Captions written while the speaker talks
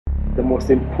the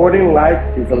most important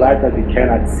light is the light that you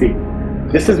cannot see.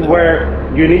 This is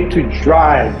where you need to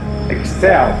drive,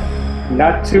 excel,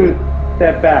 not to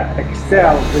step back,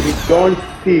 excel when you don't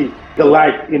see the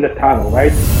light in the tunnel,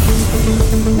 right?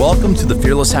 Welcome to the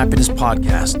Fearless Happiness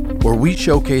Podcast, where we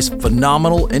showcase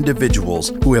phenomenal individuals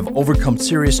who have overcome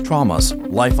serious traumas,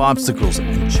 life obstacles,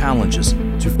 and challenges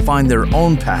to find their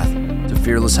own path to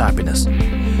fearless happiness.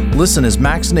 Listen as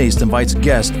Max Naist invites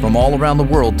guests from all around the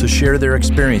world to share their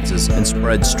experiences and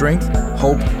spread strength,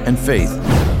 hope, and faith.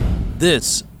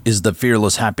 This is the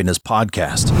Fearless Happiness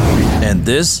Podcast, and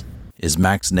this is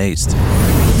Max Naist.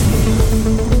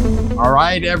 All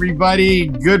right, everybody.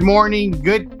 Good morning,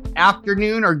 good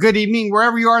afternoon, or good evening,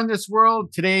 wherever you are in this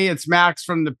world. Today, it's Max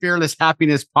from the Fearless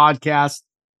Happiness Podcast,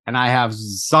 and I have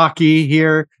Tzachi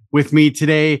here with me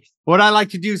today. What I like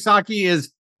to do, Tzachi,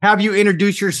 is have you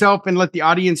introduce yourself and let the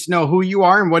audience know who you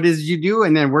are and what it is you do,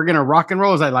 and then we're going to rock and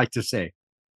roll, as I like to say.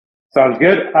 Sounds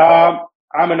good.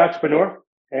 I'm an entrepreneur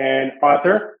and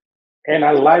author and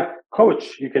a life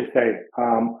coach, you can say.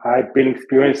 I've been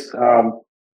experienced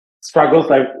struggles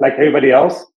like everybody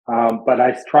else, but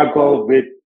I struggle with,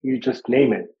 you just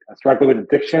name it. I struggle with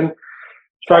addiction,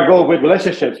 struggle with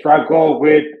relationships, struggle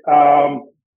with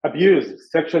abuse,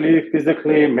 sexually,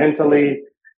 physically, mentally.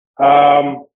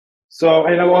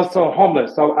 And I'm also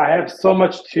homeless. So I have so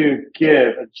much to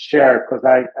give and share because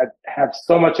I have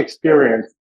so much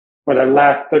experience for the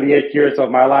last 38 years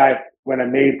of my life when I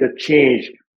made the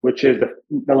change, which is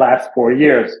the last 4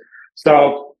 years.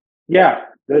 So yeah,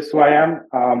 this is who I am.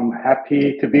 I'm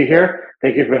happy to be here.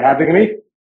 Thank you for having me.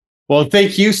 Well,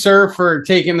 thank you, sir, for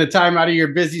taking the time out of your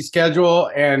busy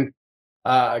schedule and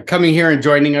coming here and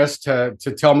joining us to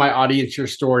tell my audience your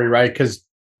story, right? Because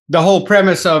the whole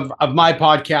premise of my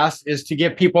podcast is to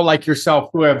get people like yourself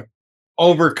who have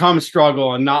overcome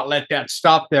struggle and not let that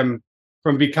stop them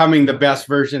from becoming the best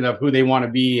version of who they want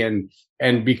to be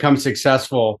and become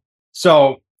successful.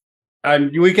 So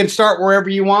we can start wherever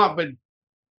you want, but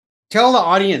tell the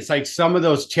audience like some of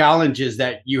those challenges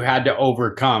that you had to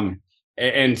overcome.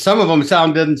 And some of them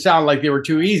doesn't sound like they were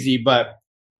too easy, but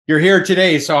you're here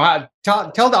today. So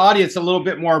tell the audience a little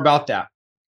bit more about that.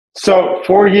 So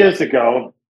 4 years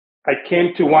ago, I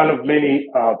came to one of many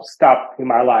stops in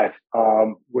my life,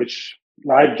 which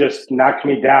life just knocked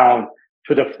me down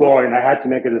to the floor, and I had to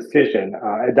make a decision.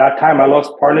 At that time, I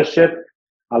lost partnership,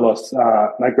 I lost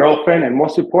my girlfriend, and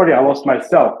most importantly, I lost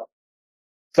myself.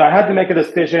 So I had to make a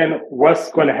decision what's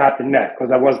going to happen next,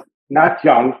 because I was not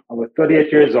young. I was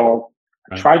 38 years old.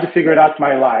 I tried to figure it out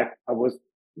my life.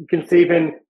 You can see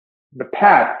even the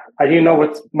path. I didn't know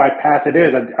what my path it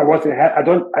is. I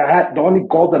had the only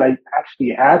goal that I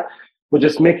actually had was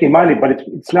just making money, but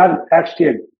it's not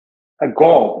actually a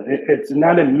goal. It's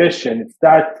not a mission. It's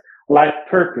not life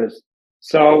purpose.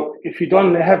 So if you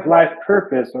don't have life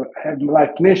purpose or have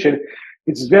life mission,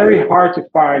 it's very hard to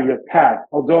find your path.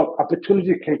 Although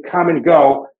opportunity can come and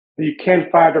go, you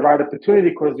can't find the right opportunity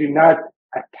because you're not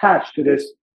attached to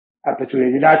this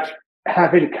opportunity. You're not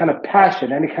having kind of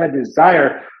passion, any kind of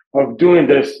desire of doing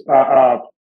this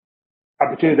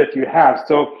opportunity that you have.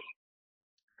 So,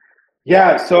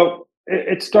 yeah, so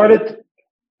it started,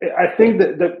 I think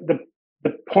that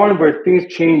the point where things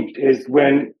changed is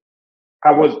when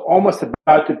I was almost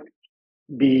about to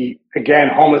be, again,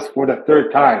 homeless for the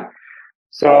third time.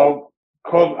 So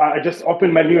I just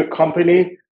opened my new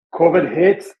company, COVID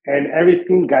hits, and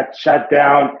everything got shut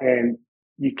down, and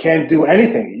you can't do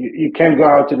anything. You can't go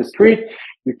out to the street.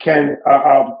 You can't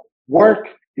work.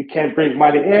 You can't bring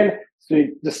money in. So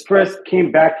the stress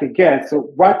came back again. So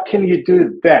what can you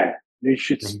do then? You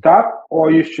should stop,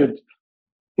 or you should,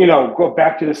 go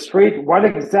back to the street. What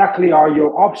exactly are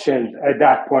your options at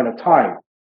that point of time?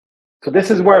 So this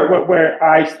is where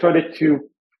I started to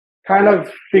kind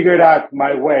of figure it out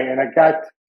my way. And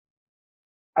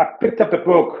I picked up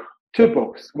two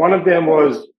books. One of them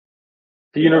was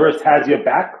The Universe Has Your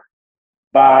Back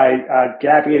by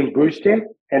Gabby and Brustein.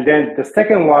 And then the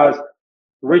second was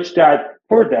Rich Dad,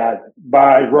 Poor Dad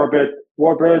by Robert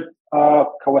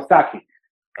Kiyosaki.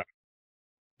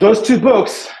 Those two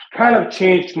books kind of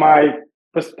changed my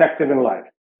perspective in life.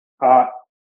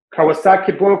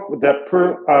 Kiyosaki book,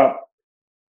 the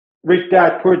Rich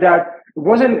Dad, Poor Dad,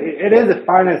 it is a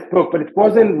finance book, but it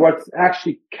wasn't what's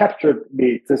actually captured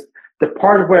me. It's just the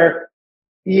part where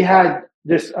he had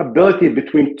this ability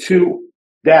between two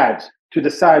dads to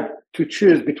decide to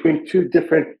choose between two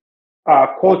different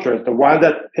cultures, the one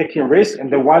that's taking risk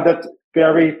and the one that's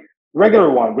very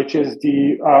regular one, which is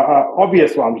the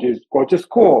obvious one, which is go to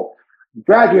school,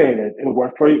 graduated, and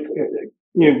work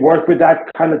with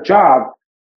that kind of job.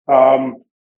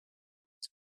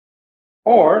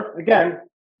 Or again,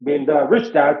 being the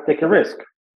rich dad, take a risk.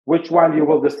 Which one you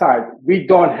will decide? We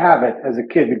don't have it as a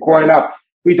kid. Growing up,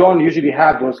 we don't usually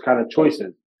have those kind of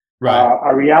choices. Right.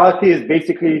 Our reality is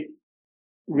basically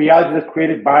reality that's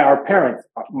created by our parents.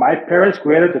 My parents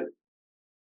created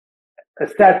a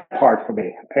sad part for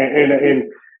me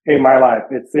in my life.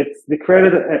 They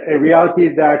created a reality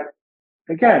that,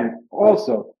 again,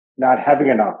 also not having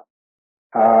enough.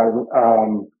 That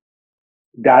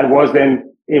was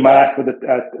in my life at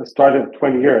the start of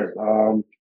 20 years.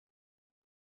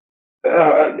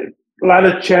 A lot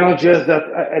of challenges that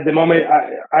at the moment,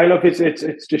 I don't know if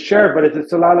it's to share, but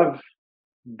it's a lot of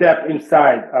depth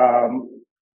inside,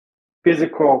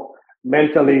 physical,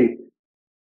 mentally,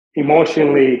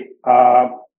 emotionally.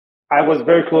 I was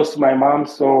very close to my mom,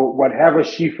 so whatever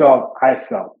she felt, I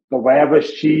felt. So whatever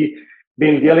she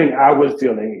been dealing, I was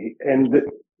dealing. And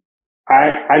I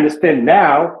understand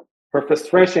now her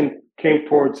frustration came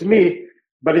towards me,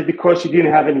 but it's because she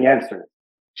didn't have any answers.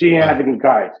 She didn't have any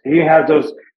guides. She didn't have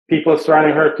those people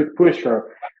surrounding her to push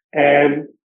her. And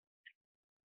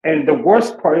the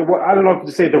worst part, I don't know if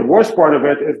to say the worst part of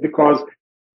it is because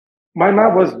my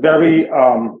mom was very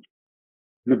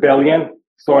rebellion.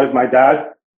 So is my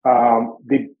dad.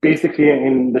 They basically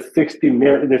in the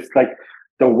 60s, this like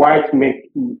the white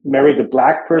married the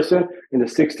black person in the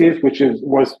 60s, which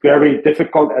was very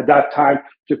difficult at that time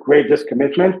to create this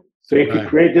commitment. So if you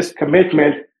create this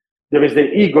commitment, there is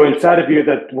the ego inside of you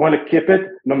that want to keep it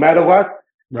no matter what.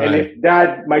 Right. And if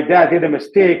my dad did a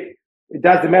mistake, it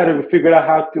doesn't matter. We figured out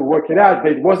how to work it out,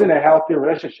 but it wasn't a healthy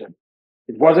relationship.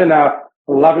 It wasn't a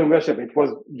loving relationship. It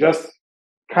was just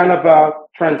kind of a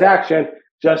transaction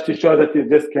just to show that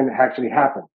this can actually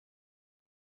happen.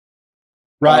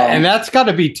 Right. And that's got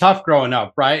to be tough growing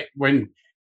up, right? When,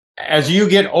 as you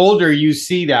get older, you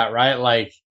see that, right?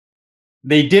 Like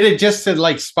they did it just to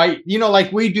like spite,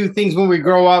 like we do things when we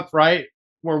grow up, right?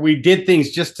 Where we did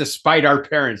things just to spite our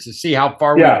parents to see how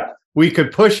far we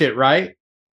could push it, right?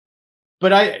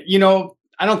 But I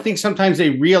don't think sometimes they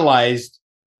realized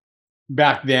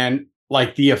back then,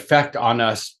 like the effect on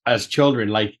us as children.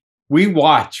 Like we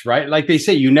watch, right? Like they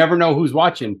say, you never know who's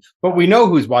watching, but we know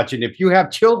who's watching. If you have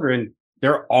children,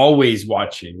 they're always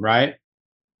watching, right?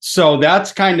 So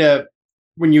that's kind of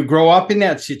when you grow up in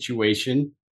that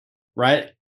situation, right?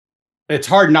 It's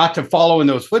hard not to follow in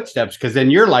those footsteps because then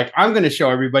you're like, I'm going to show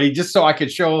everybody just so I could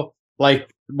show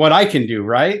like what I can do,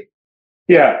 right?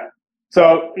 Yeah.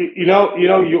 So,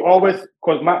 you always,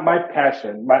 because my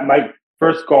passion, my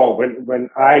first goal when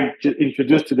I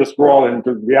introduced to this world and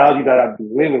the reality that I've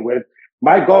been living with,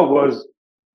 my goal was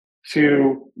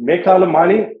to make a lot of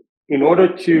money in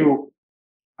order to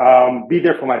be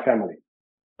there for my family.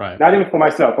 Right. Not even for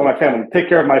myself, for my family, take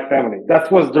care of my family.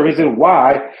 That was the reason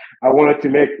why I wanted to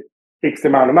make X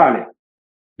amount of money.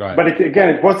 Right. But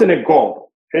it wasn't a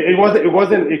goal. It wasn't,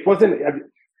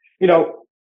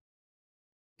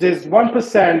 there's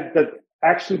 1% that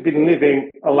actually been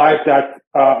living a life that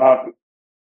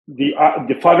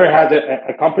the father has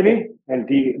a company and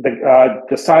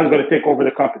the son is going to take over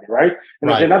the company, right? And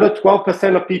there's another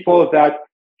 12% of people that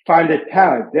find a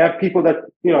talent. They have people that,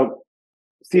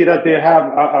 see that they have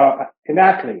an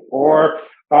athlete or,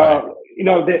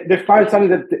 they find something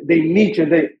that they niche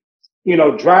and they,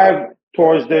 drive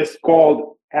towards this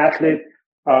called athlete,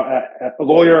 a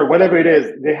lawyer, whatever it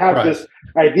is. They have this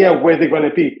idea of where they're going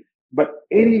to be. But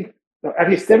at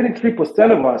least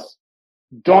 73% of us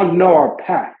don't know our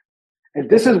path. And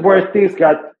this is where things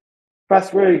got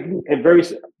frustrating and very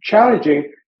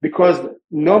challenging because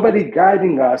nobody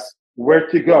guiding us where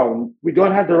to go. We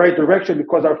don't have the right direction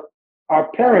because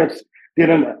our parents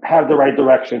didn't have the right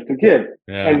direction to give.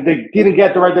 Yeah. And they didn't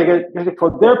get the right direction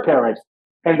for their parents.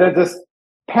 And then this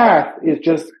path is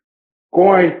just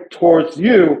going towards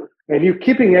you and you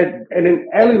keeping it and then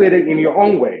elevating in your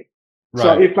own way. Right.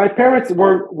 So if my parents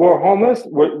were homeless,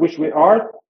 which we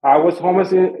are, I was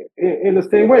homeless in the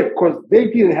same way because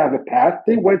they didn't have a path.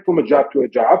 They went from a job to a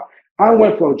job. I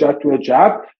went from a job to a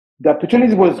job. The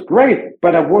opportunity was great,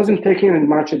 but I wasn't taking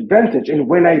much advantage. And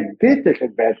when I did take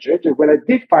advantage and when I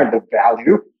did find the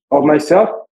value of myself,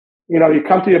 you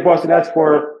come to your boss and ask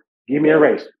give me a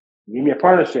raise, give me a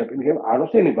partnership. And I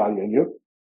don't see any value in you.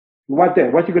 What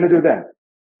then? What are you going to do then?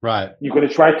 Right. You're going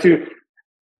to try to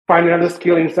find another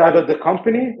skill inside of the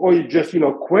company or you just,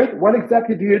 quit? What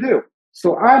exactly do you do?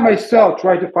 So I myself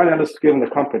tried to find another skill in the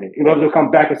company in order to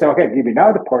come back and say, okay, give me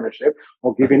now the partnership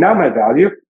or give me now my value.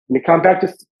 And they come back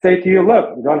to say to you,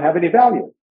 look, you don't have any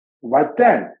value. What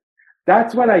then?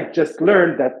 That's when I just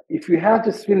learned that if you have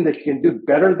this feeling that you can do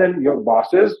better than your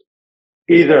bosses,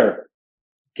 either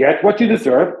get what you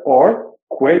deserve or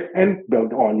quit and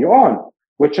build on your own,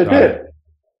 which I did.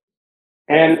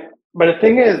 But the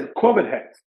thing is, COVID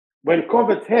hits. When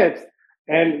COVID hits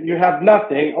and you have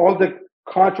nothing, all the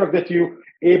contract that you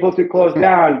able to close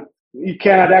down, you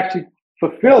cannot actually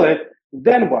fulfill it.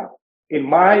 Then what? In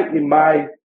my,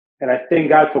 and I thank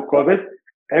God for COVID.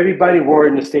 Everybody were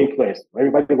in the same place.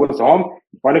 Everybody was home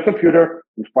in front of the computer,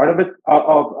 in front of it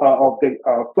of the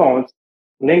phones.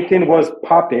 LinkedIn was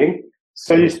popping,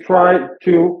 so you try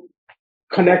to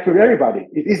connect with everybody.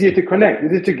 It's easier to connect.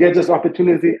 It's easier to get this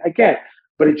opportunity again,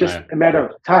 but it's just a matter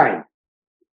of time.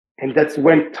 And that's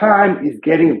when time is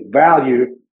getting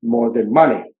value more than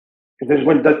money. And then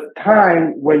when the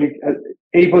time when you are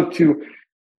able to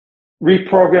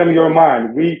reprogram your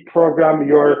mind, reprogram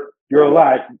your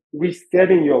life,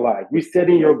 resetting your life,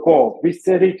 resetting your goals,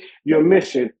 resetting your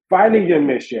mission, finding your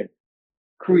mission,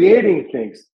 creating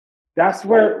things. That's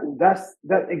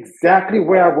exactly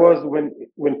where I was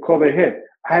when COVID hit.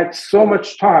 I had so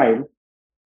much time,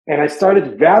 and I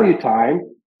started value time,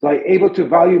 so I able to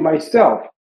value myself.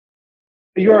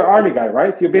 You're an Army guy,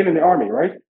 right? You've been in the Army,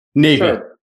 right? Navy.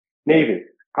 Sure. Navy.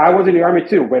 I was in the Army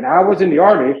too. When I was in the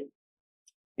Army,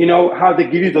 you know how they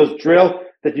give you those drills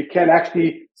that you can't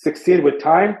actually succeed with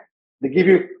time? They give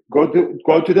you, go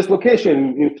to this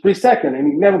location in 3 seconds, and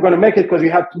you're never going to make it because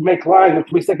you have to make lines in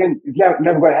 3 seconds. It's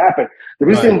never going to happen. The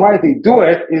reason why they do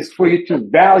it is for you to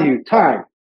value time.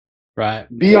 Right.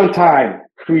 Be on time.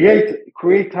 Create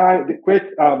time.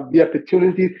 Create the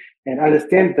opportunities, and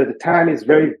understand that the time is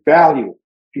very valuable.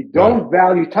 If you don't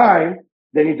value time,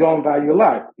 then you don't value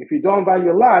life. If you don't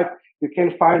value life, you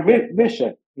can find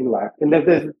mission in life. And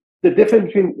there's the difference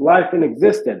between life and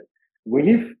existence. When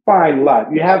you find life,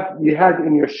 you had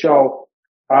in your show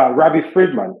Rabbi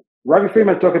Friedman. Rabbi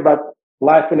Friedman talked about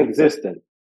life and existence.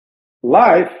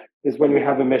 Life is when you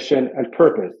have a mission and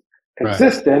purpose.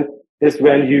 Existence is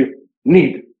when you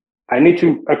need. I need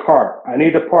a car. I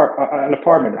need an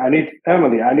apartment. I need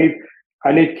family. I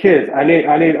need kids. I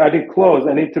need clothes.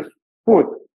 I need food.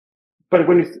 But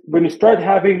when you start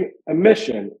having a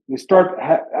mission, you start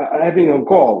having a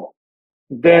goal,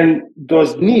 then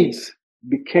those needs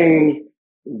became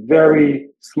very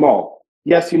small.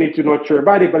 Yes, you need to nurture your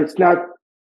body, but it's not.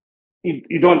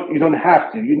 You don't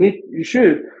have to. You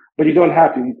should, but you don't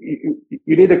have to.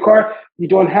 You need a car. You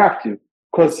don't have to,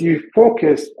 because you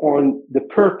focus on the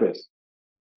purpose,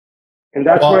 and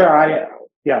that's where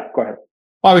go ahead.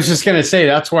 I was just going to say,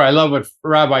 that's where I love what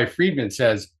Rabbi Friedman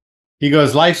says. He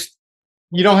goes,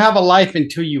 you don't have a life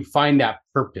until you find that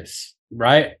purpose,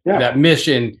 right? Yeah. That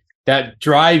mission that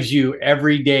drives you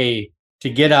every day to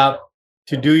get up,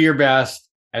 to do your best,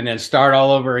 and then start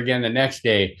all over again the next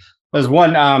day. There's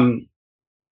one, that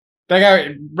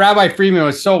guy, Rabbi Friedman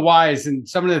was so wise, and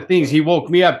some of the things he woke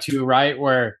me up to, right?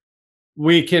 Where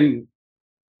we can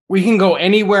go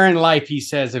anywhere in life, he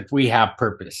says, if we have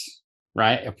purpose,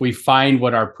 right? If we find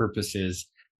what our purpose is.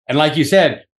 And like you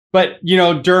said, but,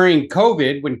 during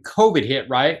COVID, when COVID hit,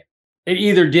 right, it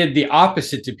either did the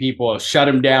opposite to people, shut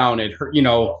them down, it hurt,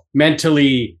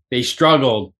 mentally they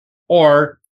struggled.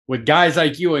 Or with guys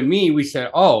like you and me, we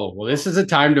said, oh, well, this is a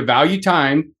time to value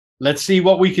time. Let's see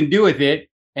what we can do with it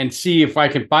and see if I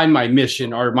can find my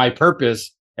mission or my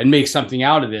purpose and make something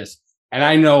out of this. And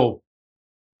I know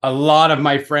a lot of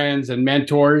my friends and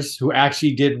mentors who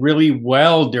actually did really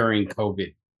well during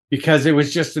COVID, because it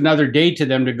was just another day to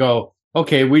them to go,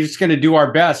 okay, we're just going to do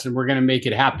our best and we're going to make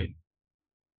it happen.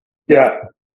 Yeah.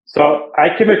 So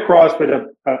I came across with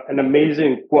an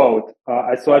amazing quote.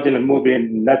 I saw it in a movie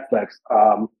in Netflix.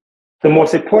 The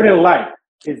most important light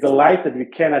is the light that we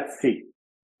cannot see.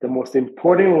 The most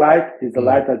important light is the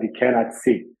light that we cannot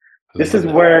see. This is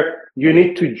where you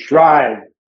need to drive,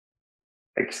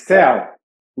 excel,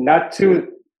 not to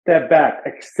step back,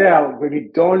 excel when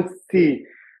you don't see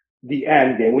the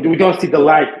end game. We don't see the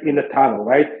light in the tunnel,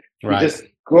 right? You just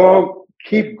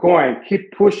keep going,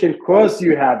 keep pushing, because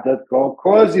you have that goal,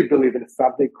 because you believe in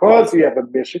something, because you have a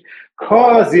mission,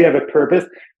 because you have a purpose.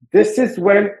 This is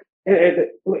when,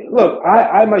 look,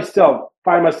 I myself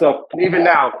find myself, even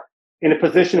now, in a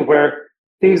position where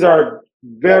things are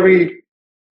very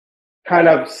kind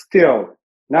of still.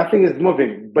 Nothing is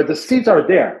moving, but the seeds are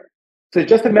there. So it's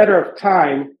just a matter of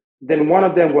time, then one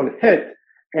of them will hit,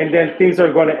 and then things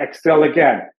are going to excel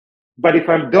again. But if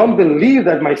I don't believe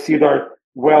that my seeds are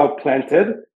well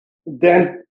planted,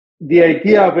 then the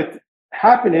idea of it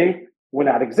happening will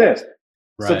not exist.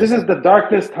 Right. So this is the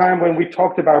darkness time when we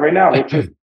talked about right now, which is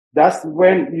that's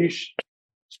when you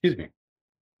excuse me.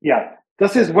 Yeah,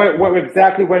 this is what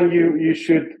exactly when you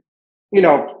should,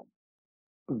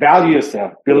 value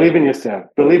yourself, believe in yourself,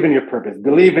 believe in your purpose,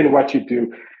 believe in what you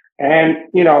do, and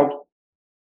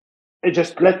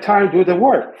just let time do the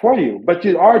work for you. But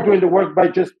you are doing the work by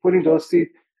just putting those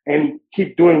seeds and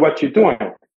keep doing what you're doing.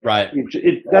 Right.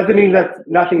 It doesn't mean that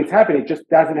nothing is happening. It just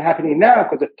doesn't happen now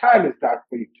because the time is not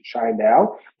for you to shine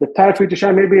now. The time for you to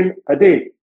shine maybe in a day,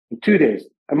 in 2 days,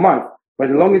 a month. But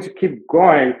as long as you keep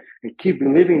going and keep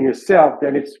believing in yourself,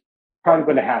 then it's probably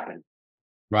going to happen.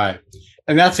 Right.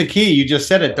 And that's the key. You just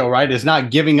said it though, right? Is not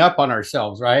giving up on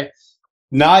ourselves, right?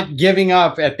 Not giving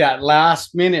up at that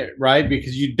last minute, right?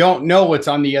 Because you don't know what's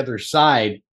on the other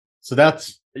side. So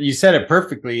that's, you said it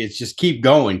perfectly. It's just keep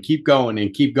going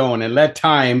and let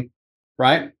time,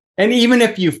 right? And even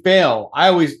if you fail,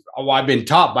 I've been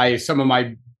taught by some of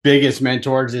my biggest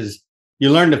mentors is you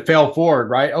learn to fail forward,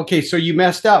 right? Okay, so you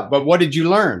messed up, but what did you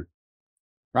learn?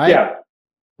 Right? Yeah.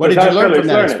 What did you learn from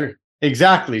that experience?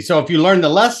 Exactly. So if you learn the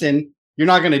lesson, you're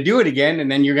not going to do it again,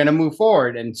 and then you're going to move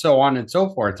forward and so on and so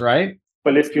forth, right?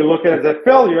 But if you look at it as a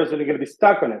failure, then you're going to be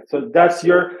stuck on it. So that's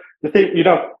the thing,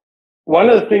 one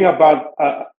of the things about,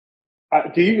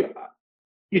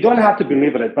 you don't have to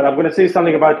believe in it, but I'm going to say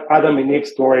something about Adam and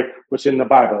Eve's story, which is in the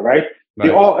Bible, right?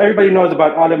 Everybody knows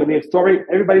about Adam and Eve's story.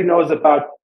 Everybody knows about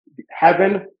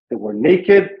heaven. They were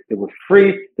naked. They were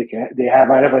free. They have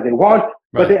whatever they want.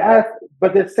 Right.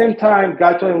 But at the same time,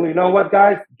 God told them, you know what,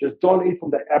 guys? Just don't eat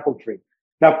from the apple tree.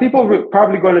 Now, people are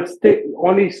probably going to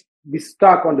only be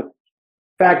stuck on the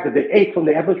fact that they ate from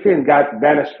the apple tree and got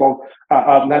banished from,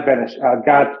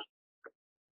 got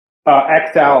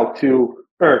exiled to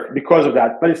earth because of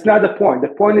that. But it's not the point. The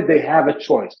point is they have a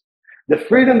choice. The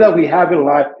freedom that we have in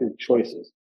life is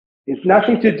choices. It's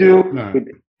nothing to do with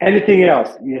anything else.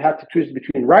 You have to choose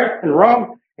between right and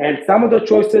wrong. And some of the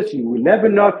choices you will never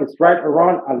know if it's right or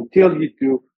wrong until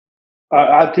you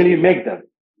make them.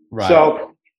 Right.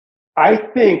 So I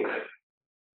think,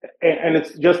 and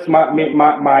it's just my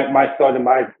thought in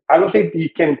mind, I don't think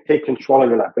you can take control of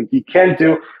your life. What you can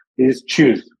do is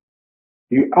choose.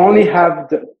 You only have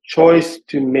the choice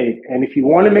to make. And if you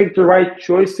want to make the right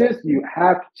choices, you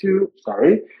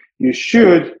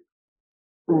should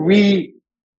reprogram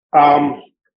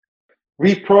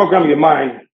your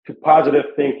mind to positive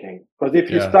thinking. Because if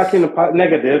you're stuck in the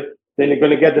negative, then you're going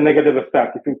to get the negative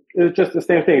effect. It's just the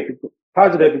same thing. If you're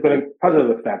positive, you're going to get positive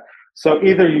effect. So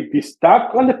either you be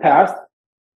stuck on the past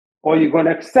or you're going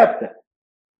to accept it.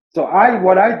 So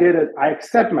what I did is I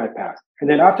accept my past. And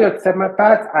then after I accept my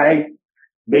past, I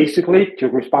basically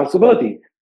took responsibility.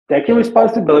 Taking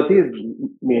responsibility is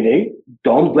meaning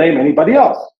don't blame anybody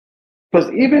else.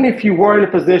 Because even if you were in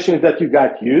a position that you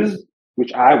got used,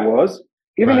 which I was,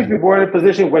 even if you were in a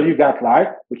position where you got lied,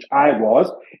 which I was,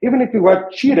 even if you were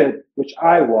cheated, which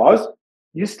I was,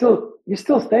 you still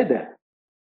stayed there.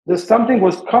 There's something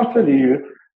was comforting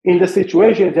you in the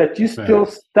situation that you still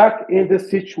stuck in the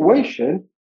situation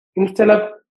instead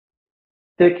of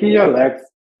taking your legs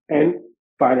and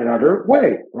find another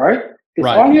way, right? It's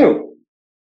on you.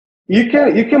 You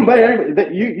can blame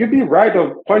everybody. You be right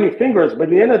of pointing fingers, but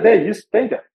at the end of the day, you stay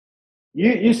there.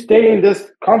 You stay in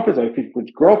this comfort zone. If it's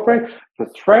with girlfriend, if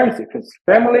it's friends, if it's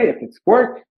family, if it's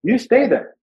work, you stay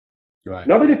there. Right.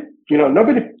 Nobody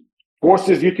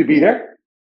forces you to be there.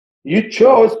 You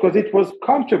chose because it was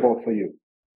comfortable for you.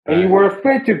 And you were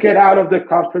afraid to get out of the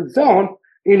comfort zone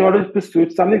in order to pursue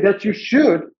something that you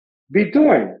should be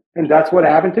doing. And that's what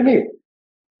happened to me.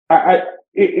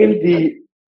 In the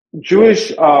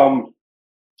Jewish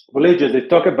religions, they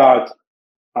talk about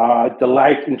the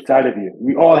light inside of you.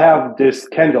 We all have this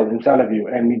candle inside of you,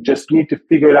 and we just need to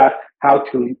figure out how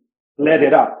to let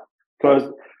it up.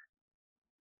 Because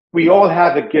we all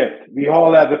have a gift. We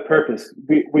all have a purpose.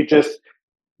 We just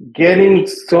getting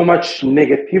so much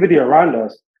negativity around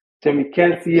us that we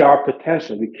can't see our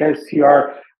potential. We can't see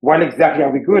what exactly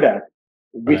are we good at.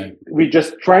 We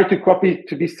just try to copy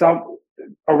to be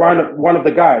around one of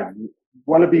the guys.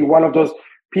 Want to be one of those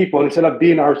people instead of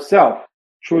being ourselves,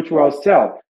 true to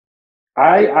ourselves.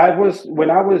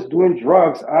 When I was doing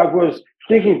drugs, I was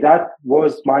thinking that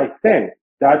was my thing.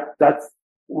 That's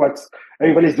what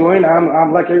everybody's doing.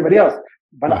 I'm like everybody else.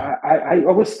 But I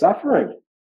was suffering.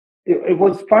 It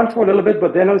was fun for a little bit,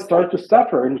 but then I started to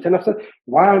suffer. And then I said,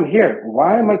 why I'm here?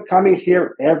 Why am I coming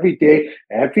here every day,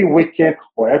 every weekend,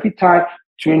 or every time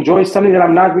to enjoy something that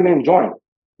I'm not really enjoying?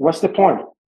 What's the point?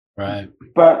 Right.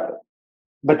 But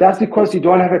that's because you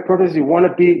don't have a purpose. You want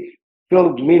to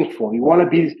feel meaningful. You want to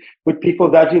be with people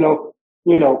that do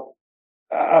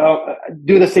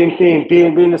the same thing, be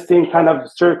in the same kind of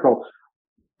circle.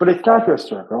 But it's not your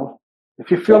circle. If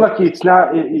you feel like you're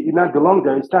not belong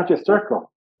there, it's not your circle.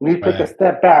 You need to take a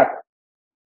step back,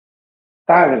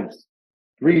 silence,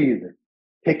 breathe,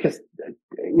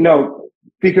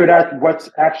 figure out what's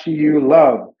actually you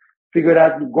love. Figure it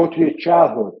out, go to your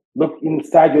childhood. look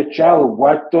inside your childhood.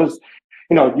 What those,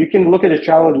 you can look at a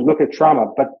childhood and look at trauma.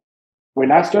 But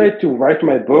when I started to write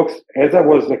my books, as I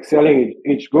was excelling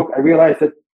in each book, I realized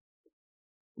that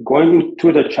going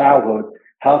into the childhood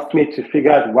helped me to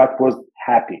figure out what was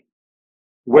happy,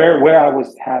 where I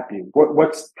was happy,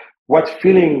 what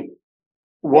feeling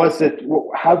was it?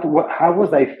 How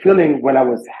was I feeling when I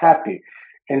was happy?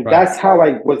 And that's how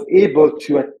I was able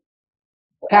to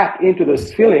tap into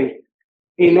this feeling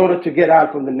in order to get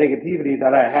out from the negativity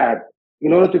that I had,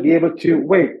 in order to be able to,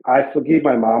 wait, I forgive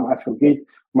my mom, I forgive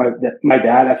my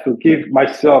dad, I forgive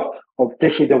myself of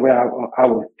thinking the way I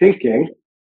was thinking.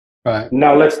 Right.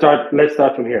 Now let's start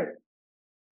from here.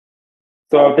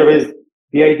 So there is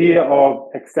the idea of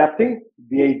accepting,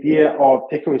 the idea of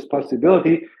taking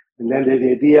responsibility, and then there's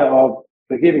the idea of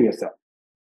forgiving yourself.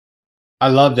 I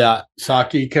love that,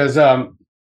 Tzachi, because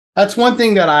that's one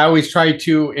thing that I always try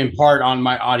to impart on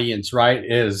my audience, right?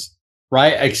 Is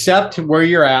accept where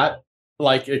you're at,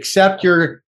 like accept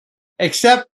where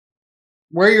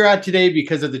you're at today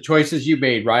because of the choices you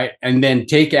made, right? And then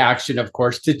take action, of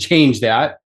course, to change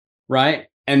that, right?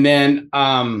 And then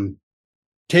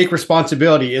take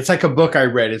responsibility. It's like a book I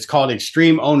read. It's called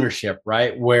Extreme Ownership,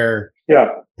 right? Where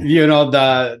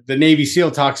the Navy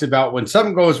SEAL talks about when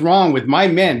something goes wrong with my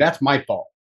men, that's my fault.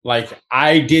 Like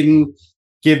I didn't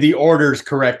give the orders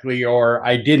correctly, or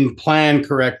I didn't plan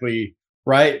correctly,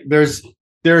 right? There's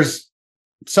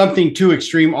something to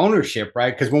extreme ownership,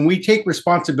 right? Because when we take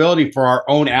responsibility for our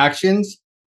own actions,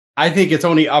 I think it's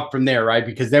only up from there, right?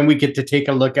 Because then we get to take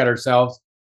a look at ourselves.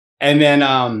 And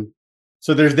then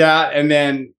so there's that, and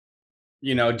then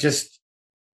just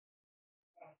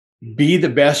be the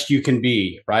best you can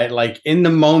be, right? Like in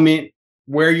the moment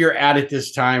where you're at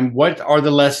this time, what are the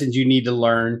lessons you need to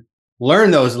learn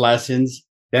those lessons,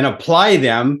 then apply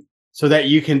them so that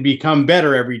you can become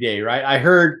better every day, right? I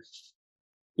heard,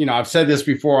 I've said this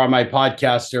before on my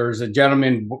podcast. There's a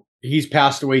gentleman, he's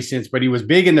passed away since, but he was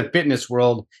big in the fitness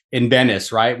world in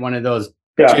Venice, right? One of those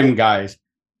gym guys.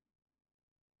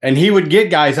 And he would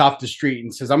get guys off the street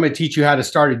and says, I'm going to teach you how to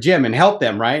start a gym and help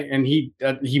them, right? And he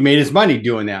made his money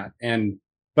doing that.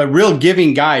 But real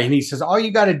giving guy. And he says, all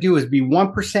you got to do is be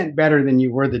 1% better than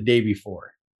you were the day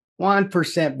before.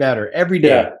 1% better every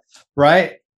day,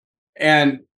 right?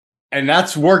 And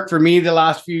that's worked for me the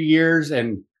last few years.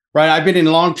 And I've been in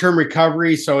long-term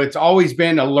recovery, so it's always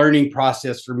been a learning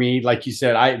process for me. Like you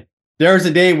said, there was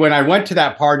a day when I went to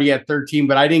that party at 13,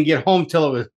 but I didn't get home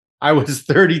till I was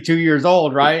 32 years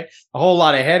old, right? A whole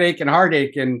lot of headache and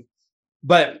heartache.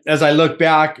 But as I look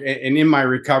back and in my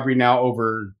recovery now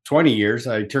over 20 years,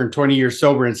 I turned 20 years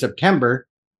sober in September.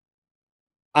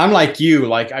 I'm like you,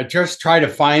 like I just try to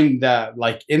find that,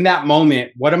 like in that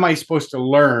moment, what am I supposed to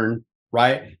learn,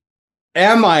 right?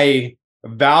 Am I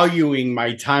valuing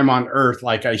my time on earth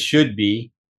like I should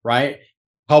be, right?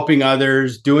 Helping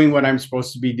others, doing what I'm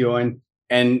supposed to be doing,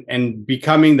 and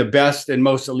becoming the best and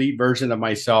most elite version of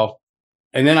myself.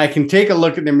 And then I can take a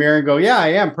look in the mirror and go, yeah, I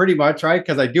am pretty much, right?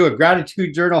 Because I do a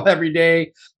gratitude journal every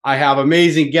day. I have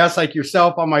amazing guests like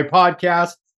yourself on my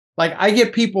podcast. Like I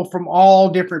get people from all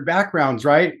different backgrounds,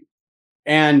 right?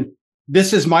 And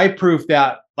this is my proof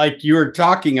that, like you were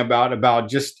talking about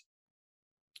just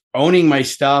owning my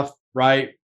stuff,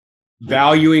 right?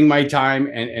 Valuing my time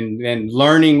and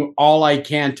learning all I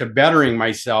can to bettering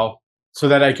myself so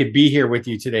that I could be here with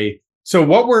you today. So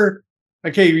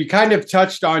we kind of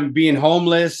touched on being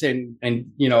homeless and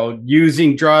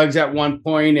using drugs at one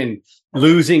point and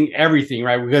losing everything,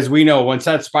 right? Because we know once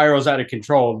that spirals out of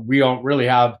control, we don't really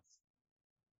have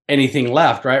anything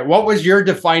left, right? What was your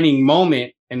defining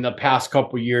moment in the past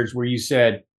couple of years where you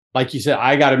said, like you said,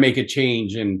 I got to make a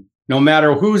change, and no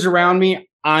matter who's around me,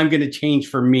 I'm going to change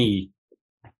for me?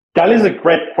 That is a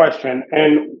great question.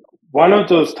 And one of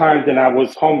those times that I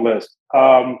was homeless,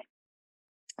 I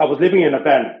was living in a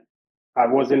van. I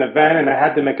was in a van and I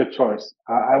had to make a choice.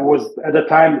 I was at the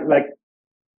time, like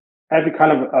every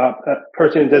kind of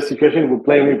person in this situation would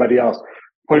blame everybody else,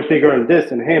 point finger on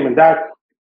this and him and that.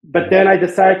 But then I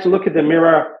decided to look at the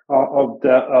mirror of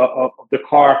the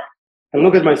car and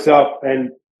look at myself and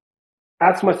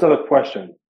ask myself a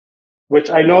question, which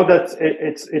I know that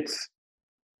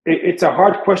it's a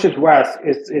hard question to ask.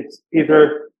 It's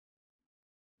either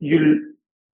you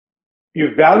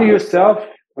value yourself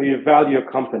or you value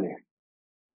your company.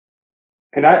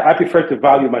 And I prefer to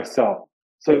value myself.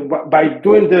 So by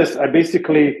doing this, I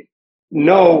basically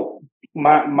know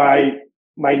my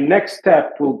next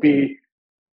step will be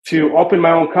to open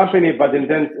my own company, but then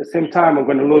at the same time, I'm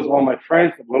going to lose all my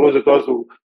friends. I'm going to lose those who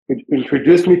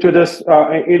introduced me to this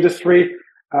industry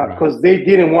because they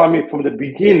didn't want me from the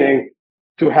beginning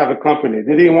to have a company.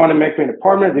 They didn't want to make me an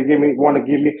apartment. They want to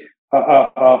give me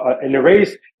an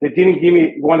raise. They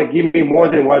didn't want to give me more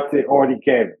than what they already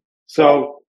gave.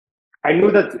 So I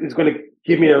knew that it's going to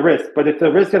give me a risk, but it's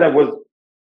a risk that I was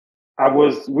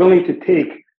willing to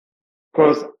take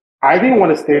because I didn't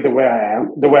want to stay the way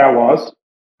I was.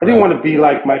 I didn't want to be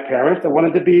like my parents. I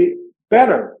wanted to be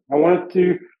better. I wanted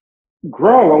to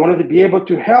grow. I wanted to be able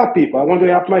to help people. I wanted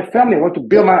to help my family. I wanted to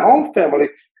build my own family.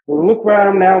 Well, look where I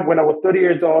am now when I was 30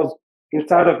 years old,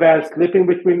 inside a van, sleeping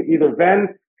between either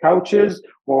van couches,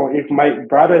 or if my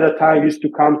brother at the time used to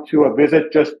come to a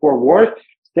visit just for work,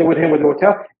 stay with him at the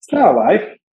hotel. It's not a life.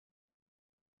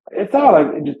 It's not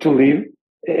like to leave.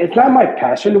 It's not my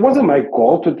passion. It wasn't my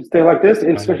goal to stay like this,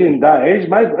 especially in that age.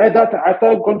 I thought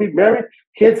I was going to be married,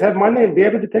 kids, have money, and be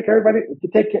able to take everybody to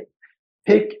take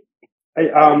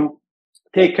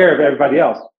care of everybody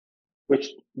else, which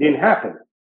didn't happen.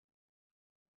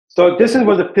 So this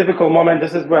was a pivotal moment.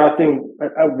 This is where I think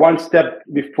one step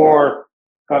before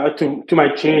to my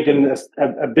change and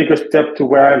a bigger step to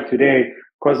where I am today.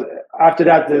 Because after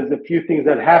that, there's a few things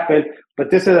that happened, but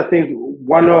this is, I think,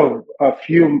 one of a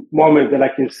few moments that I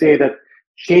can say that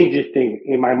changes things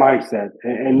in my mindset.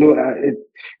 And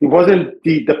it wasn't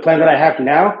the plan that I have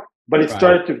now, but it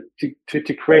started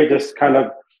to create this kind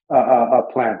of a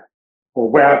plan or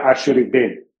where I should have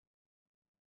been.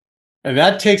 And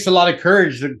that takes a lot of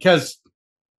courage because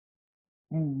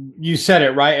you said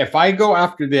it, right? If I go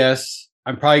after this,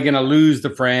 I'm probably going to lose the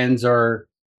friends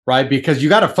right? Because you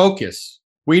got to focus.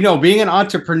 We know being an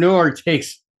entrepreneur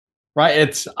takes,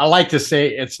 right? I like to say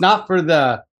it's not for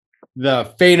the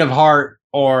faint of heart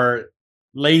or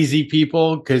lazy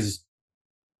people, because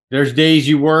there's days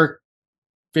you work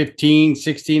 15,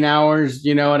 16 hours,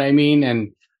 you know what I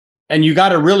mean? And you got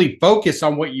to really focus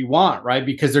on what you want, right?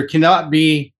 Because there cannot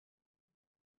be,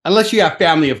 unless you have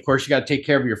family, of course, you got to take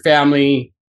care of your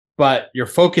family, but your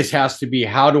focus has to be,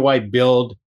 how do I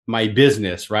build my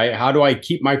business, right? How do I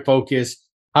keep my focus?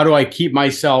 How do I keep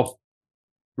myself,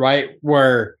 right?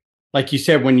 Where, like you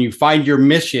said, when you find your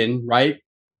mission, right?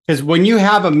 Because when you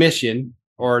have a mission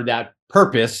or that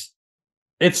purpose,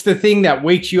 it's the thing that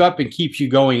wakes you up and keeps you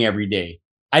going every day.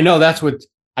 I know that's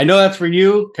for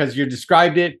you because you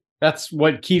described it. That's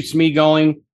what keeps me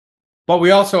going. But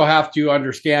we also have to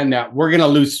understand that we're going to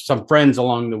lose some friends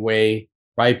along the way,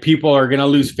 right? People are going to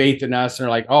lose faith in us. And they're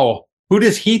like, oh, who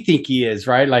does he think he is,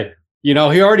 right? Like, he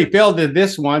already failed at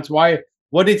this once.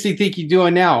 What does he think he's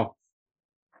doing now?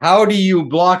 How do you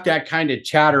block that kind of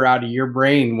chatter out of your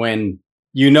brain when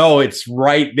it's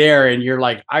right there and you're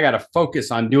like, I got to focus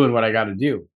on doing what I got to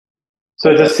do?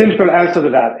 So the simple answer to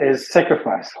that is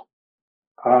sacrifice.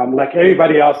 Like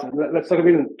everybody else, let's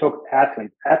talk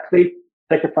athletes. Athletes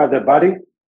sacrifice their body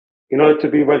in order to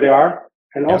be where they are,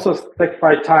 and also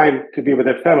sacrifice time to be with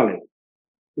their family,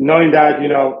 knowing that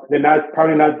they're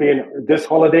probably not being this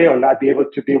holiday or not be able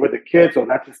to be with the kids or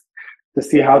not to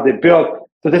see how they build.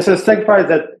 So there's a sacrifice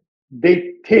that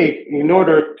they take in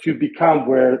order to become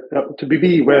who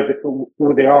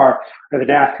they are as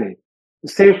an athlete. The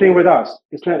same thing with us.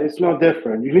 It's no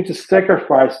different. You need to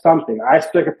sacrifice something. I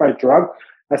sacrifice drugs.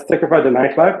 I sacrificed the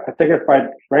nightlife. I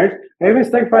sacrificed friends. I even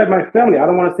sacrificed my family. I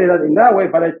don't want to say that in that way,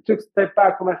 but I took a step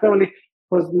back from my family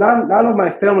because none of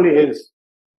my family is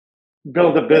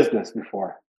build a business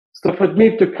before. So for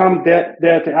me to come there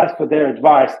to ask for their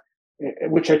advice,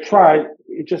 which I tried,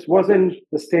 it just wasn't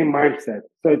the same mindset.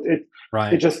 So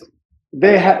it just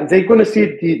they're going to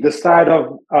see the side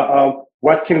of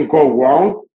what can go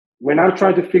wrong when I'm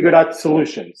trying to figure out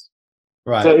solutions.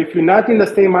 Right. So if you're not in the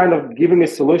same mind of giving a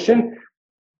solution,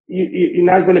 you're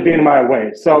not going to be in my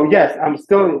way. So yes, I'm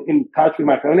still in touch with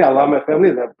my family. I love my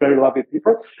family. They're very lovely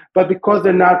people. But because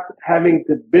they're not having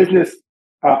the business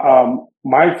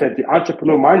mindset, the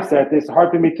entrepreneur mindset, it's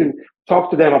hard for me to talk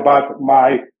to them about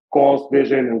my goals,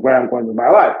 vision, and where I'm going with my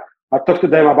life. I talk to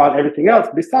them about everything else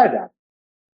beside that.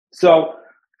 So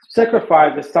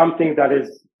sacrifice is something that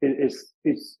is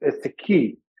the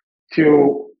key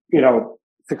to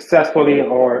successfully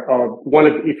or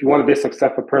if you want to be a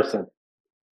successful person.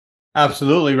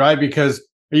 Absolutely, right? Because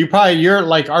you're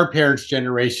like our parents'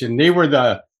 generation. They were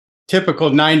the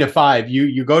typical 9 to 5.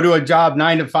 You go to a job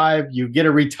 9 to 5, you get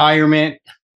a retirement,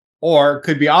 or it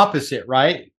could be opposite,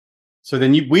 right? So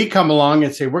then we come along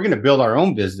and say, we're going to build our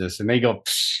own business. And they go,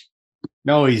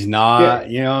 no, he's not.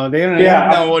 Yeah. They don't even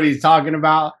know what he's talking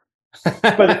about.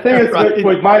 But the thing is,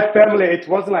 with my family, it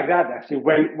wasn't like that, actually.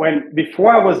 When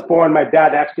before I was born, my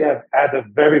dad actually had a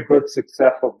very good,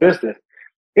 successful business.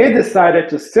 He decided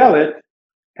to sell it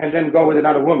and then go with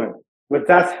another woman. But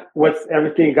that's what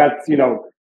everything got,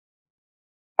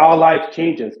 our life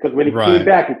changes. Because when he came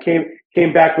back,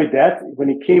 came back with that. When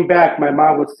he came back, my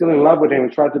mom was still in love with him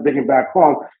and tried to bring him back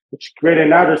home, which created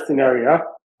another scenario.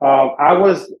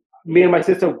 Me and my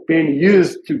sister being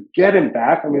used to get him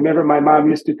back. I remember my mom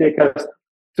used to take us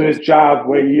to his job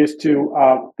where he used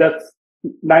to, that's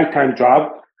nighttime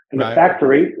job in the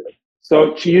factory.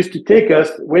 So she used to take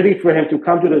us, waiting for him to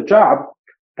come to the job,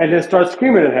 and then start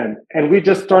screaming at him. And we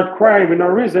just start crying for no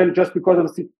reason, just because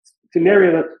of the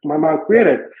scenario that my mom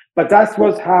created. But that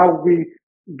was how we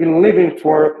been living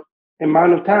for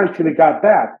amount of time till he got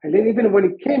back. And then even when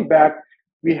he came back,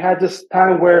 we had this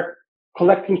time where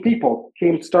collecting people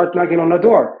start knocking on the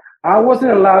door. I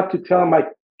wasn't allowed to tell my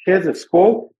kids at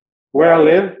school where I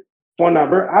live, phone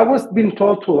number. I was being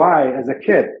told to lie as a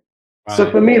kid. Right.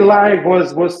 So for me, lying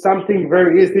was something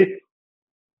very easy.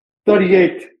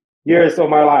 38 years of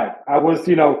my life, I was,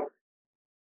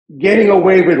 getting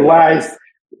away with lies,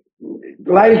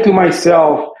 lying to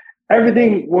myself.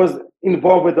 Everything was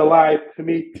involved with the lie for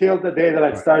me till the day that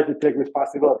I started to take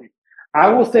responsibility. I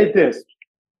will say this.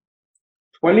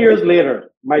 20 years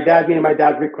later, me and my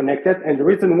dad reconnected. And the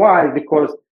reason why is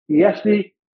because he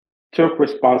actually took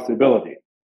responsibility.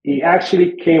 He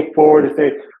actually came forward and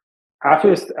said,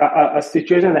 after a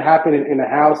situation that happened in the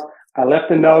house, I left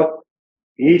a note.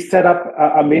 He set up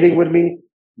a meeting with me.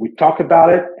 We talked about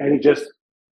it, and he just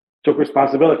took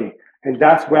responsibility. And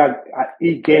that's where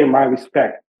he gained my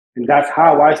respect. And that's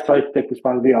how I started to take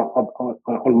responsibility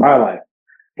on my life.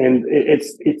 And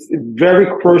it's very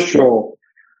crucial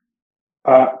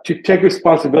to take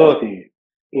responsibility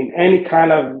in any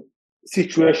kind of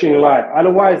situation in life.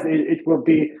 Otherwise, it will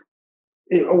be,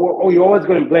 you're always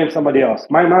going to blame somebody else.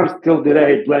 My mom still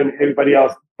today blames everybody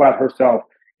else but herself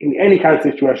in any kind of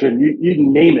situation. You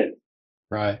name it.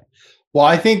 Right. Well,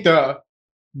 I think the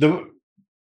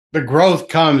growth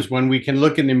comes when we can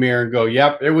look in the mirror and go,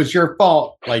 yep, it was your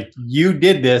fault. Like, you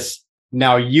did this.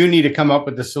 Now you need to come up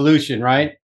with the solution.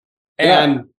 Right.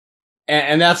 And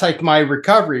that's like my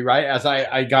recovery, right? As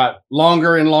I got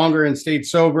longer and longer and stayed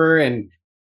sober, and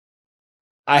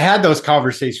I had those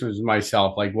conversations with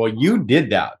myself, like, well, you did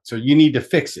that, so you need to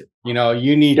fix it.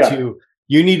 You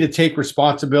need to take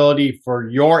responsibility for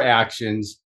your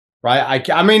actions, right?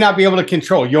 I may not be able to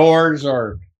control yours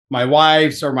or my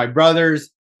wife's or my brother's,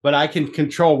 but I can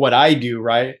control what I do,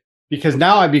 right? Because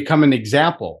now I become an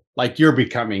example, like you're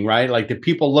becoming, right? Like the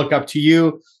people look up to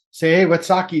you, say, hey, what's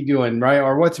Tzachi doing, right?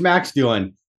 Or what's Max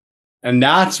doing? And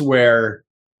that's where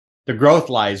the growth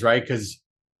lies, right? Because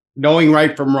knowing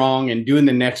right from wrong and doing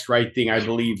the next right thing, I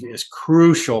believe, is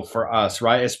crucial for us,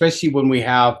 right? Especially when we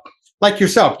have, like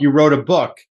yourself, you wrote a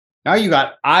book. Now you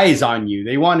got eyes on you.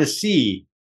 They want to see,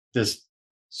 does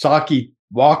Tzachi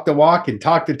walk the walk and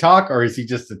talk the talk, or is he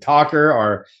just a talker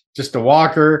or just a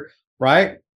walker,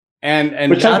 right?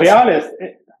 And which I'll be honest,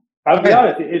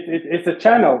 it's a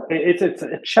channel. It's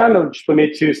a challenge for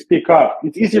me to speak up.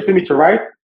 It's easier for me to write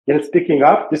than speaking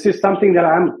up. This is something that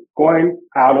I'm going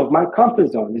out of my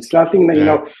comfort zone. It's something that,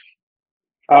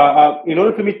 in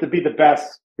order for me to be the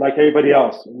best, like everybody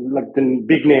else, like the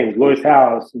big names, Lois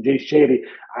House, Jay Shady,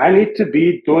 I need to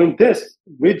be doing this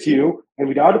with you and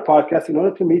with other podcasts in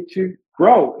order for me to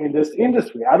grow in this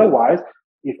industry. Otherwise,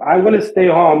 if I'm going to stay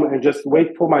home and just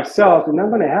wait for myself, it's not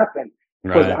going to happen.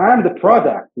 Because I'm the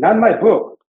product, not my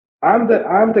book. I'm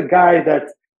the guy that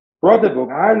wrote the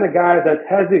book. I'm the guy that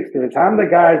has the experience. I'm the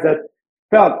guy that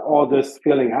felt all this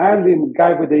feeling. I'm the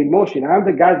guy with the emotion. I'm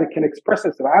the guy that can express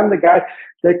himself. I'm the guy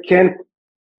that can,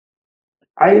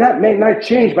 may not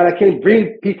change, but I can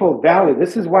bring people value.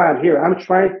 This is why I'm here. I'm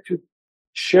trying to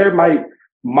share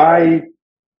my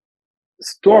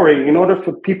story in order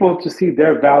for people to see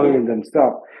their value in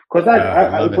themselves. Because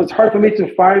it was hard for me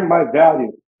to find my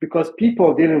value. Because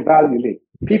people didn't value me.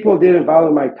 People didn't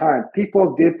value my time.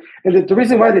 People did. And the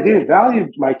reason why they didn't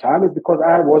value my time is because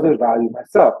I wasn't valuing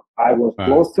myself. I was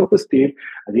low self-esteem.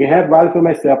 I didn't have value for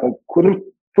myself. I couldn't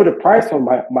put a price on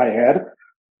my head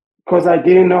because I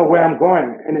didn't know where I'm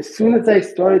going. And as soon as I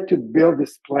started to build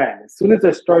this plan, as soon as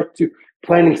I started to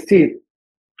planting seed,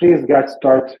 things got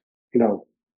start,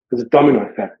 there's a domino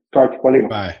effect. Start falling.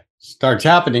 Right. Starts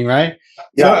happening, right?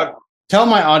 Yeah. So, tell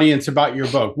my audience about your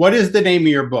book. What is the name of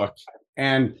your book?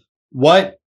 And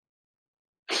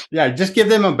just give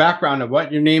them a background of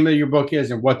what your name of your book is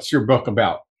and what's your book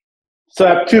about. So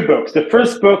I have two books. The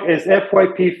first book is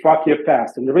FYP, Fuck Your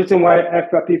Past. And the reason why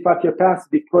FYP, Fuck Your Past is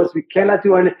because we cannot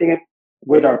do anything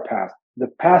with our past. The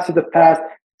past is the past.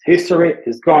 History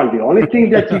is gone. The only thing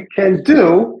that you can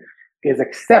do is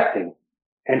accepting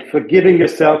and forgiving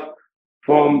yourself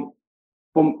from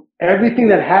everything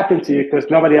that happened to you, because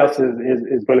nobody else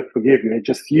is going to forgive you. It's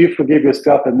just you forgive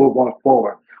yourself and move on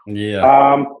forward.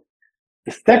 Yeah.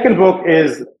 The second book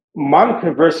is monk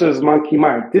versus monkey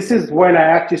mind. This is when I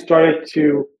actually started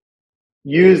to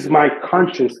use my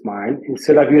conscious mind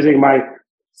instead of using my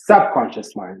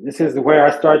subconscious mind. This is where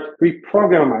I start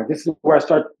reprogramming mind. This is where I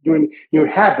start doing new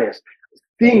habits,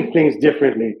 seeing things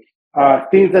differently,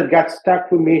 things that got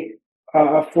stuck with me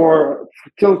for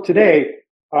till today.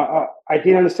 I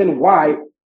didn't understand why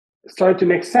it started to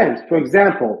make sense. For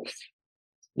example,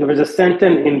 there was a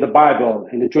sentence in the Bible,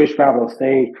 in the Jewish Bible,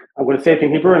 saying, I'm going to say it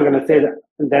in Hebrew, I'm going to say it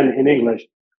then in English.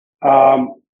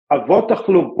 Avot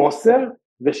achlu boser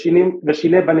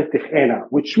v'shine bane tichena,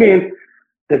 which means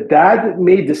the dad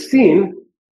made the sin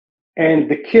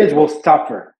and the kids will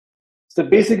suffer. So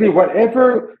basically,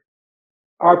 whatever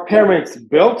our parents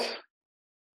built,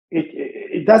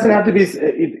 it doesn't have to be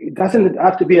it doesn't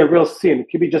have to be a real sin. It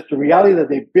could be just the reality that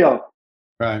they built.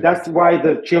 Right. That's why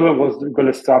the children was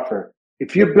going to suffer.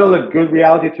 If you build a good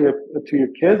reality to your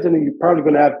kids, then you're probably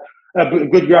going to have a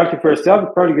good reality for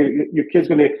yourself. Probably your kids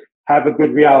going to have a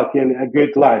good reality and a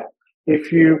good life.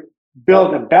 If you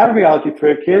build a bad reality for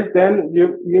your kids, then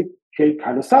your kid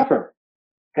kind of suffer.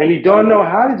 And you don't know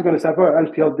how he's going to suffer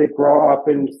until they grow up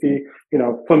and see,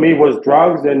 for me it was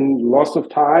drugs and loss of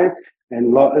time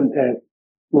and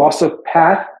loss of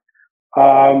path.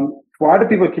 For other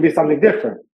people, it can be something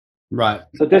different. Right.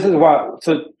 So this is what,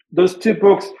 so those two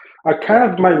books are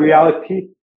kind of my reality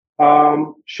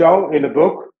show in the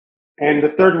book. And the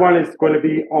third one is going to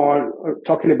be on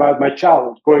talking about my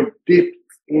childhood, going deep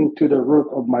into the root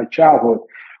of my childhood,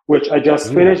 which I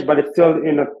just finished, but it's still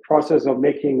in the process of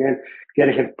making and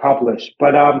getting it published.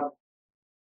 But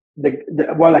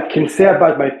what I can say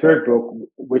about my third book,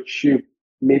 which you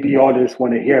maybe audience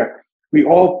want to hear, we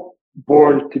all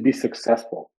born to be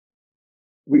successful.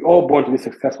 We all born to be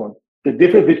successful. The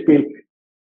difference between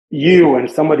you and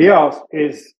somebody else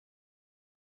is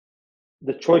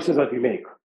the choices that we make.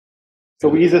 So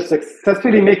we either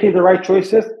successfully making the right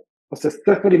choices or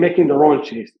successfully making the wrong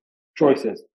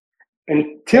choices.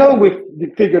 Until we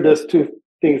figure those two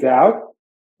things out,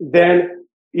 then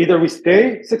either we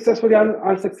stay successfully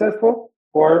unsuccessful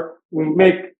or we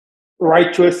make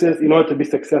right choices in order to be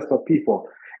successful people.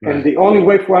 Right. And the only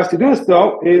way for us to do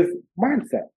so is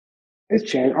mindset. Is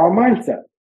change our mindset.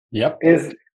 Yep.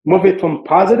 Is move it from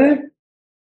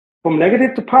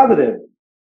negative to positive.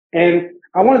 And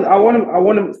I want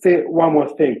to say one more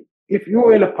thing. If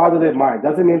you're in a positive mind,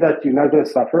 doesn't mean that you're not going to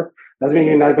suffer. Doesn't mean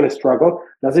you're not going to struggle.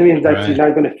 Doesn't mean that you're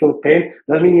not going to feel pain.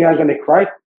 Doesn't mean you're not going to cry.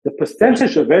 The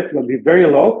percentage of it will be very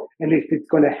low. And if it's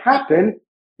going to happen,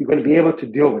 you're going to be able to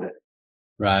deal with it.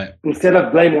 Right. Instead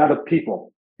of blaming other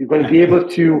people, you're going to be able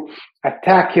to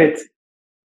attack it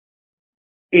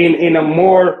in a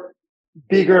more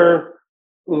bigger,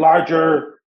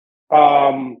 larger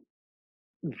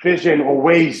vision or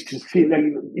ways to see. Like,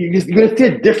 you're going to see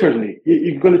it differently.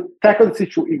 You're going to tackle the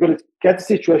situation. You're going to get the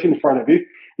situation in front of you.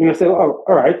 You're going to say, "Oh,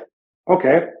 all right,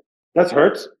 okay, that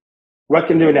hurts. What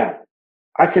can I do now?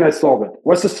 How can I solve it?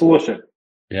 What's the solution?"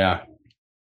 Yeah,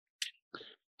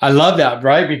 I love that,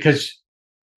 right? Because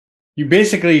you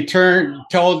basically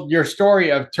told your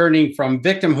story of turning from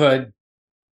victimhood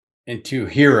into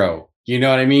hero. You know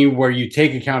what I mean? Where you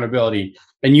take accountability,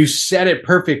 and you said it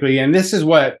perfectly. And this is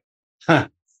what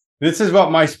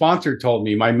my sponsor told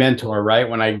me, my mentor, right?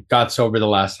 When I got sober the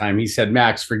last time, he said,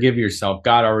 "Max, forgive yourself.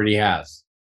 God already has.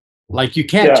 Like, you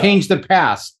can't change the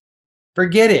past.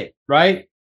 Forget it," right?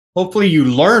 Hopefully you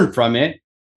learn from it,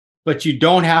 but you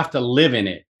don't have to live in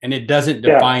it, and it doesn't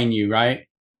define you, right?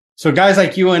 So guys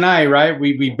like you and I, right?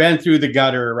 We've been through the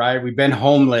gutter, right? We've been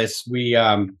homeless. We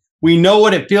know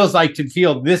what it feels like to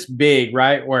feel this big,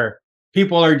 right? Where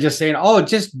people are just saying, "Oh,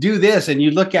 just do this." And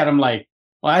you look at them like,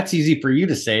 well, that's easy for you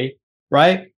to say,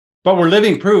 right? But we're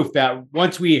living proof that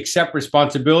once we accept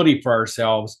responsibility for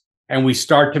ourselves and we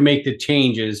start to make the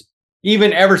changes,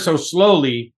 even ever so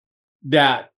slowly,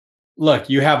 that, look,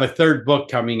 you have a third book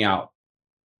coming out.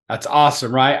 That's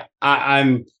awesome, right?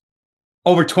 I'm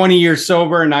over 20 years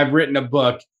sober and I've written a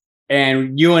book,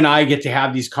 and you and I get to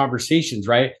have these conversations,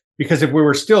 right? Because if we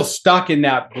were still stuck in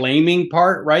that blaming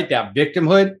part, right, that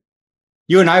victimhood,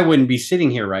 you and I wouldn't be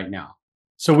sitting here right now.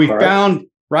 So we found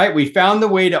the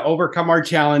way to overcome our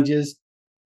challenges,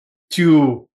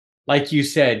 to, like you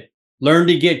said, learn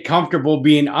to get comfortable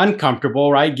being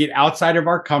uncomfortable, right? Get outside of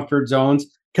our comfort zones.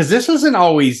 Because this isn't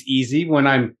always easy when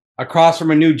I'm across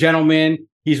from a new gentleman.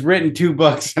 He's written 2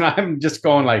 books and I'm just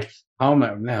going like, oh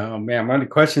no, man, what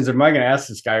questions am I going to ask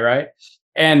this guy, right?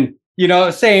 And,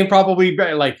 same probably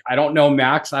like, I don't know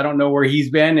Max. I don't know where he's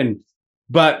been.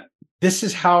 But this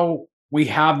is how we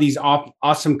have these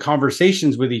awesome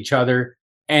conversations with each other.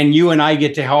 And you and I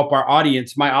get to help my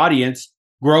audience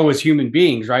grow as human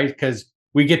beings, right? Because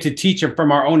we get to teach them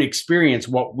from our own experience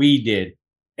what we did.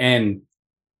 And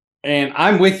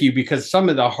I'm with you, because some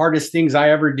of the hardest things I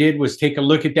ever did was take a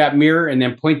look at that mirror and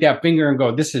then point that finger and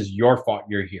go, this is your fault.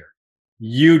 You're here.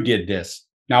 You did this.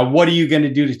 Now, what are you going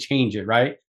to do to change it?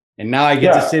 Right. And now I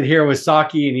get to sit here with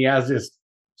Tzachi, and he has this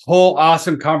whole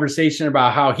awesome conversation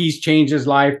about how he's changed his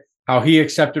life, how he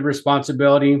accepted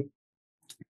responsibility.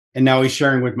 And now he's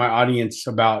sharing with my audience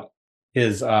about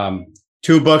his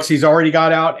 2 books he's already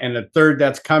got out and a 3rd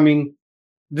that's coming.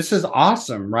 This is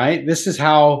awesome, right? This is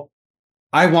how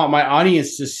I want my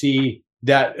audience to see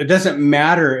that it doesn't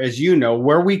matter, as you know,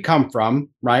 where we come from,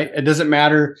 right? It doesn't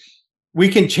matter. We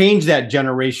can change that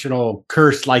generational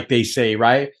curse, like they say,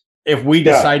 right? If we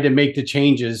decide to make the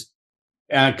changes,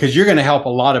 because you're going to help a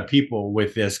lot of people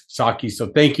with this, Tzachi. So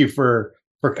thank you for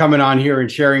coming on here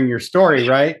and sharing your story,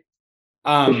 right?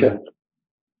 Sure.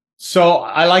 So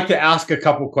I like to ask a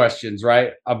couple questions,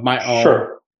 right, of my own.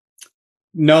 Sure.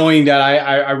 Knowing that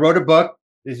I wrote a book,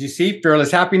 as you see, Fearless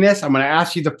Happiness. I'm going to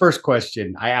ask you the first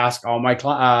question. I ask all my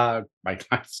clients,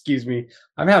 excuse me,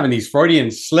 I'm having these Freudian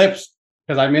slips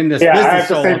because I'm in this business. I have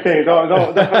the same thing.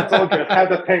 No, that's all good. I have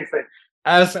the same thing.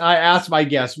 As I ask my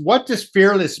guests, what does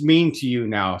fearless mean to you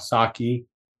now, Tzachi?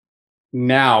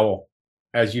 Now,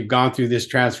 as you've gone through this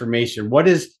transformation, what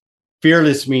does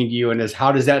fearless mean to you, and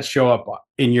how does that show up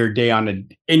in your day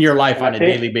in your life on a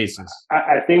daily basis?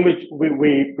 I think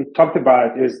we talked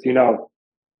about is, the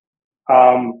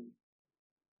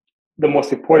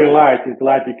most important light is the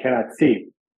light you cannot see.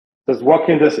 Just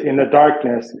walking in the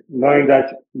darkness, knowing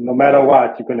that no matter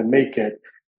what, you're going to make it.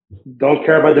 Don't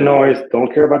care about the noise.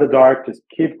 Don't care about the dark. Just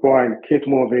keep going, keep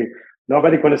moving.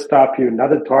 Nobody's going to stop you. Not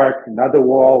the dark, not the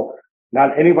wall,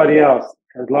 not anybody else.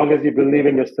 As long as you believe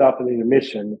in yourself and in your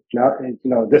mission.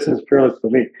 This is fearless for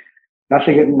me.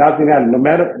 Nothing, no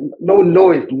matter, no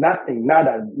noise, nothing,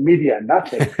 nada, media,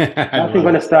 nothing. Nothing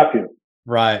going to stop you.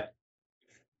 Right.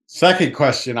 Second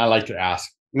question I like to ask,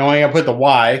 knowing I put the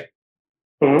why,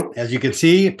 as you can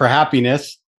see, for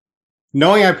happiness,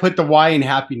 knowing I put the why in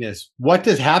happiness, what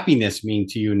does happiness mean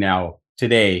to you now,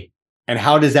 today? And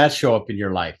how does that show up in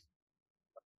your life?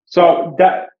 So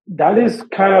that is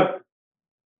kind of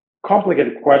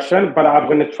complicated question, but I'm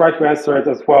going to try to answer it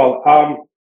as well.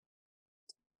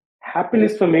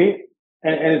 Happiness for me,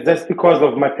 and that's because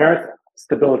of my parents'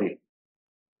 stability.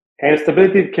 And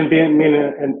stability can mean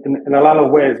in a lot of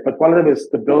ways, but one of them is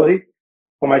stability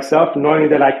for myself, knowing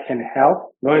that I can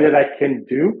help, knowing that I can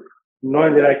do,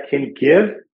 knowing that I can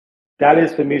give. That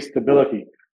is for me stability.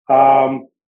 Talking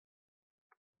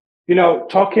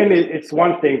it's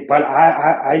one thing, but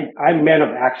I'm man of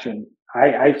action.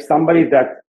 I'm somebody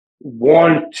that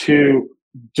want to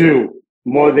do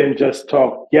more than just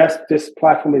talk. Yes, this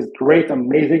platform is great,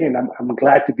 amazing, and I'm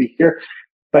glad to be here.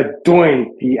 But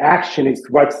doing the action is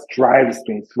what drives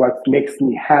me. It's what makes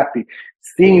me happy.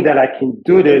 Seeing that I can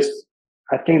do this,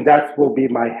 I think that will be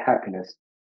my happiness.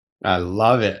 I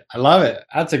love it.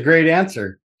 That's a great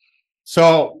answer.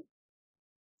 So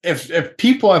if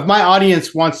my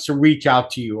audience wants to reach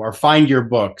out to you or find your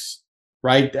books,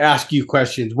 right, ask you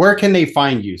questions, where can they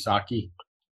find you, Tzachi?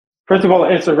 First of all,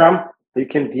 Instagram. You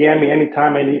can DM me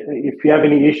anytime. If you have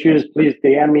any issues, please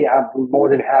DM me. I'm more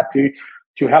than happy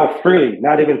to help freely,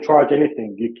 not even charge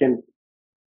anything. You can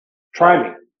try me,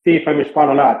 see if I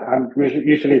respond or not. I'm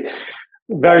usually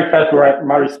very fast with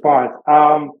my response.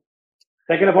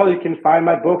 Second of all, you can find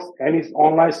my books any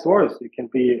online stores. It can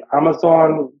be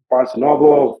Amazon, Barnes &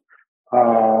 Noble,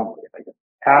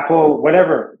 Apple,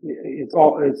 whatever. It's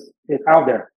out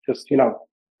there. Just,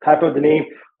 type of the name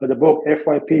of the book,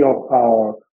 FYP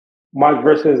or Monk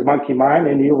versus Monkey Mind,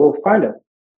 and you will find it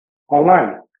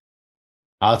online.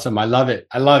 Awesome. I love it.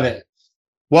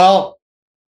 Well,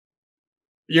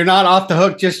 you're not off the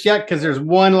hook just yet, because there's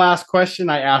one last question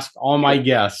I ask all my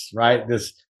guests, right?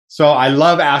 So I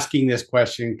love asking this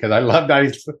question because I love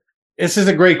that. This is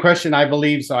a great question, I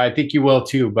believe. So I think you will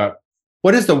too. But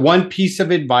what is the one piece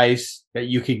of advice that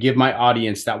you could give my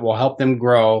audience that will help them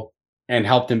grow and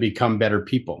help them become better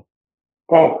people?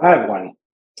 Oh, I have one.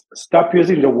 Stop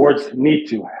using the words need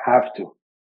to, have to.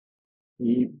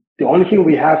 The only thing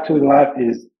we have to in life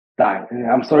is die. And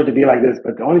I'm sorry to be like this,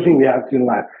 but the only thing we have to in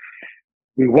life,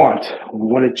 we want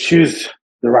to choose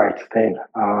the right thing.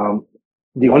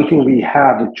 The only thing we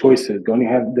have the choices. The only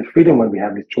have the freedom when we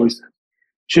have the choices.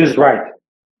 Choose right.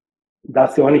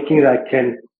 That's the only thing that I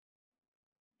can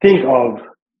think of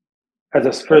as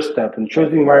a first step. And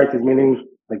choosing right is meaning,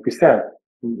 like we said,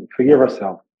 forgive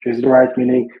ourselves. Choosing right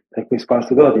meaning take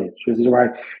responsibility. Choosing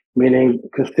right meaning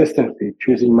consistency.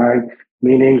 Choosing right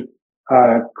meaning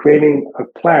creating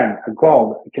a plan, a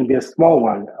goal. It can be a small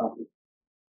one.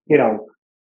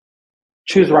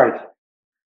 choose right.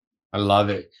 I love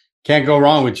it. Can't go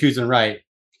wrong with choosing right.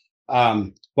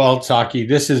 Well, Tzachi,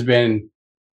 this has been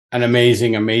an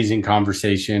amazing, amazing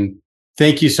conversation.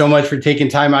 Thank you so much for taking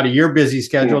time out of your busy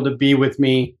schedule to be with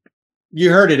me.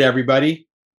 You heard it, everybody.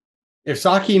 If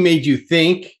Tzachi made you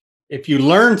think, if you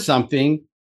learned something,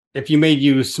 if you made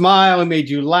you smile, made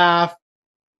you laugh,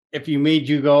 if you made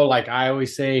you go, like I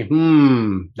always say,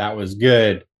 that was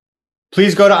good.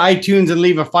 Please go to iTunes and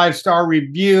leave a 5-star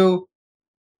review.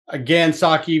 Again,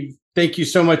 Tzachi, thank you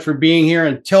so much for being here.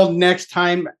 Until next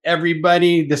time,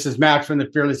 everybody, this is Max from the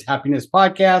Fearless Happiness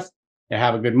Podcast. And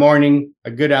have a good morning,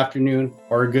 a good afternoon,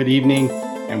 or a good evening,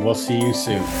 and we'll see you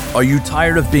soon. Are you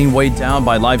tired of being weighed down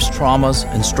by life's traumas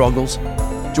and struggles?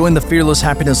 Join the Fearless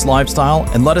Happiness lifestyle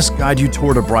and let us guide you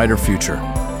toward a brighter future.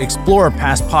 Explore our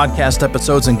past podcast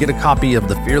episodes and get a copy of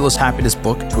the Fearless Happiness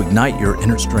book to ignite your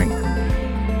inner strength.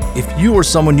 If you or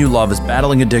someone you love is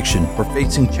battling addiction or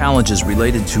facing challenges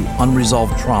related to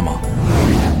unresolved trauma,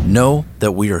 know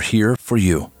that we are here for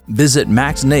you. Visit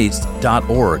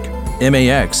maxnijst.org,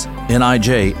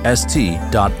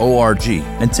 maxnijst.org,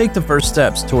 and take the first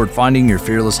steps toward finding your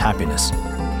fearless happiness.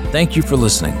 Thank you for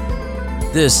listening.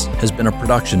 This has been a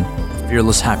production of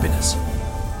Fearless Happiness.